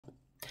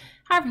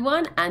Hi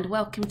everyone and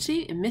welcome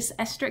to Miss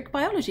Estruch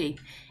Biology.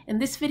 In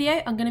this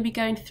video I'm going to be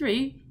going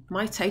through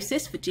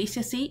mitosis for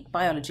GCSE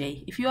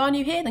Biology. If you are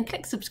new here then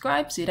click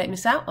subscribe so you don't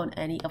miss out on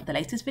any of the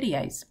latest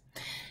videos.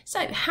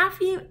 So have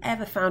you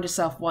ever found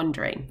yourself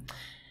wondering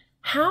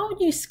how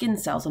new skin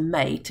cells are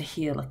made to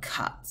heal a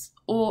cut,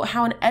 or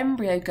how an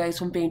embryo goes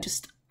from being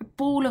just a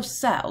ball of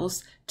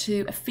cells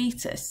to a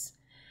fetus,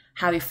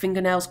 how your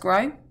fingernails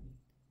grow,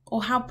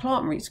 or how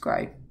plant roots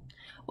grow?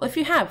 Well, if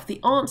you have,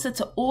 the answer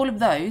to all of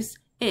those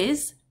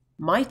is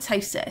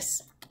mitosis,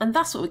 and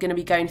that's what we're going to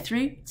be going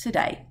through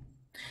today.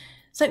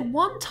 So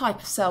one type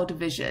of cell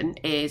division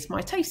is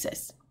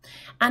mitosis,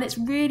 and it's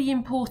really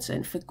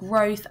important for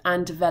growth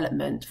and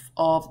development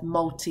of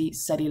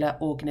multicellular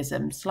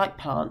organisms like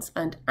plants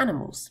and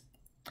animals.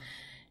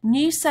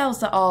 New cells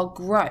that are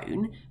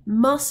grown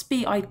must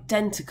be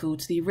identical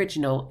to the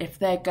original if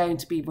they're going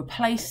to be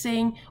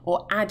replacing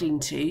or adding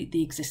to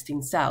the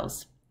existing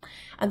cells.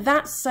 And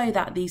that's so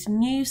that these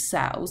new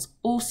cells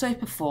also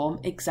perform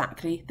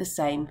exactly the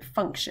same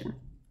function.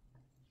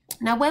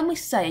 Now, when we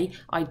say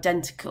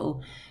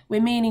identical,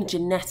 we're meaning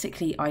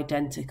genetically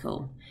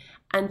identical.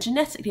 And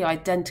genetically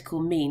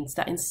identical means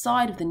that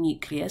inside of the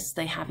nucleus,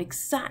 they have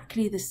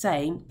exactly the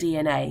same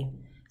DNA.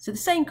 So the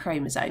same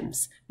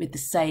chromosomes with the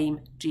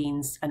same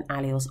genes and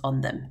alleles on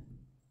them.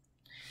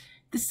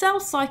 The cell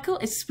cycle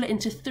is split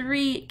into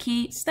three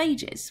key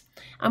stages.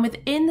 And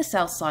within the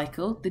cell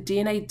cycle, the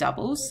DNA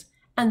doubles,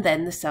 and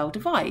then the cell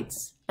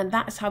divides, and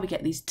that's how we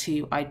get these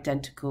two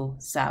identical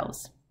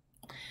cells.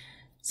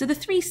 So the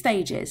three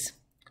stages.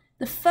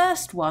 The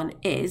first one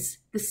is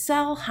the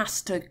cell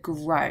has to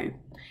grow.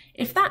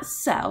 If that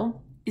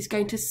cell is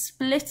going to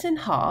split in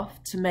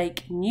half to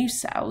make new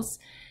cells,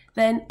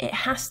 then it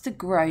has to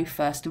grow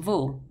first of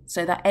all,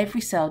 so that every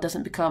cell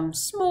doesn't become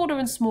smaller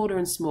and smaller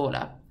and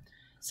smaller.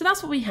 So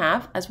that's what we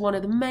have as one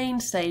of the main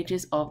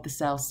stages of the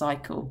cell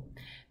cycle.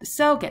 The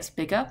cell gets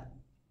bigger,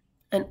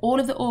 and all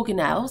of the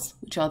organelles,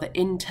 which are the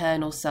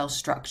internal cell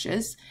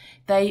structures,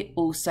 they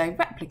also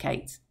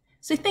replicate.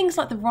 So things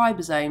like the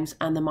ribosomes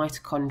and the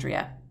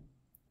mitochondria.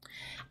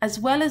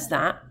 As well as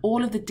that,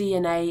 all of the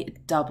DNA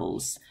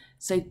doubles.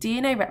 So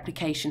DNA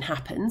replication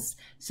happens.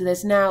 So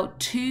there's now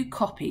 2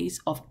 copies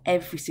of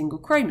every single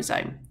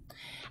chromosome.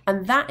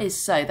 And that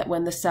is so that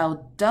when the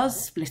cell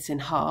does split in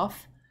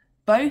half,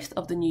 both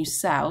of the new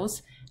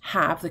cells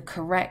have the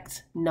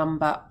correct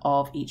number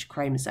of each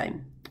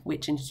chromosome,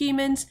 which in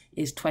humans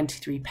is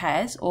 23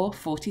 pairs or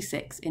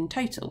 46 in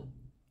total.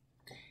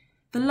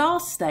 The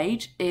last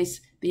stage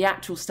is the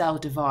actual cell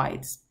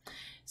divides.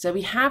 So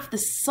we have the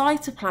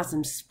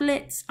cytoplasm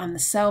splits and the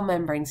cell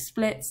membrane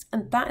splits,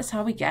 and that is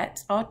how we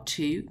get our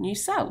 2 new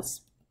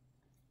cells.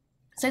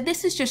 So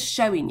this is just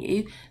showing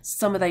you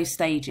some of those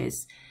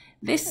stages.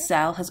 This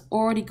cell has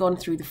already gone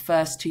through the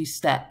first 2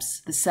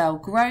 steps, the cell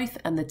growth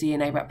and the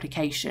DNA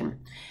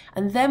replication.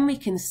 And then we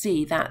can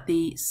see that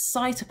the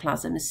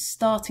cytoplasm is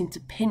starting to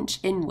pinch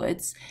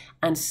inwards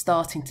and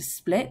starting to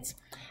split,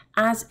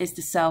 as is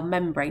the cell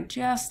membrane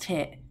just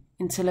here,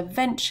 until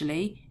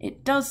eventually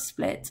it does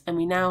split and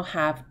we now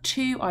have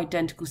 2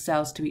 identical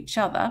cells to each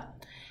other,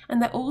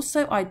 and they're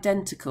also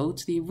identical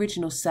to the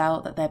original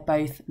cell that they're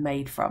both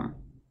made from.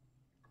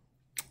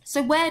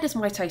 So where does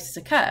mitosis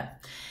occur?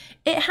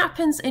 It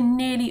happens in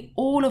nearly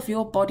all of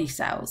your body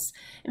cells.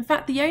 In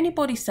fact, the only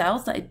body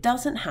cells that it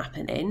doesn't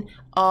happen in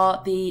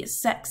are the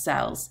sex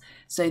cells.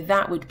 So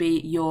that would be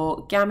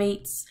your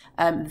gametes.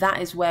 That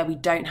is where we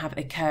don't have it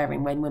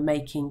occurring when we're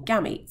making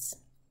gametes.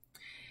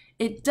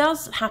 It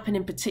does happen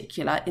in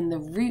particular in the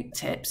root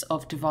tips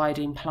of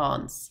dividing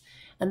plants.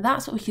 And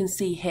that's what we can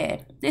see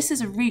here. This is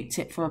a root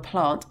tip from a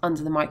plant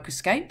under the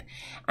microscope.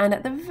 And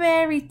at the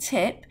very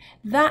tip,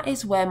 that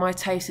is where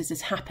mitosis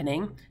is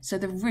happening. So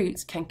the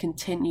roots can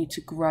continue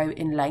to grow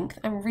in length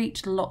and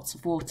reach lots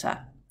of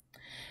water.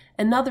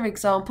 Another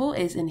example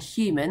is in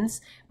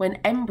humans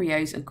when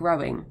embryos are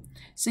growing.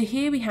 So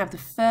here we have the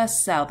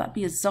first cell, that'd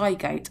be a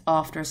zygote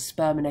after a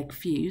sperm and egg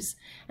fuse.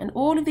 And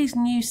all of these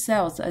new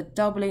cells that are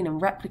doubling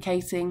and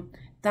replicating,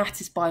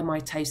 that is by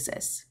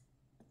mitosis.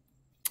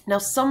 Now,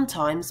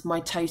 sometimes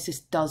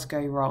mitosis does go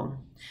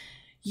wrong.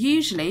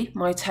 Usually,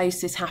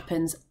 mitosis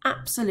happens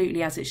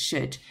absolutely as it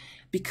should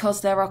because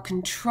there are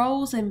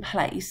controls in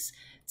place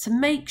to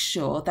make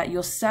sure that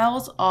your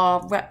cells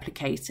are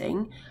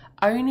replicating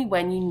only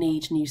when you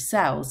need new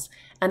cells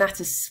and at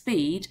a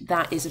speed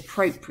that is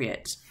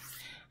appropriate.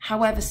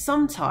 However,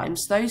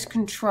 sometimes those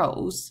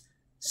controls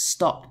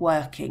stop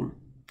working,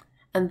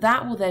 and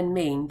that will then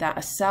mean that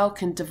a cell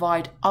can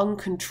divide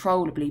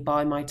uncontrollably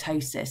by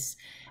mitosis,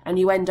 and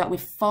you end up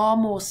with far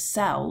more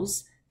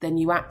cells than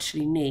you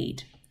actually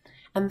need.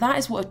 And that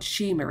is what a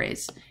tumour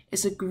is.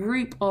 It's a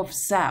group of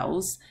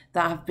cells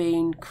that have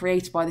been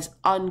created by this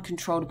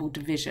uncontrollable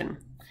division.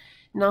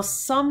 Now,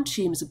 some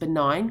tumours are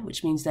benign,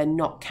 which means they're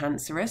not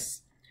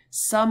cancerous.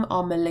 Some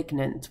are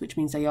malignant, which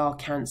means they are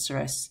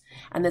cancerous.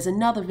 And there's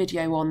another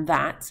video on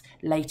that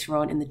later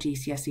on in the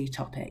GCSE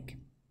topic.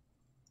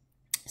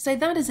 So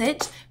that is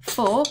it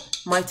for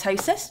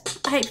mitosis.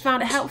 I hope you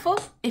found it helpful.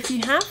 If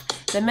you have,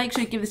 then make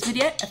sure you give this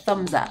video a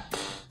thumbs up.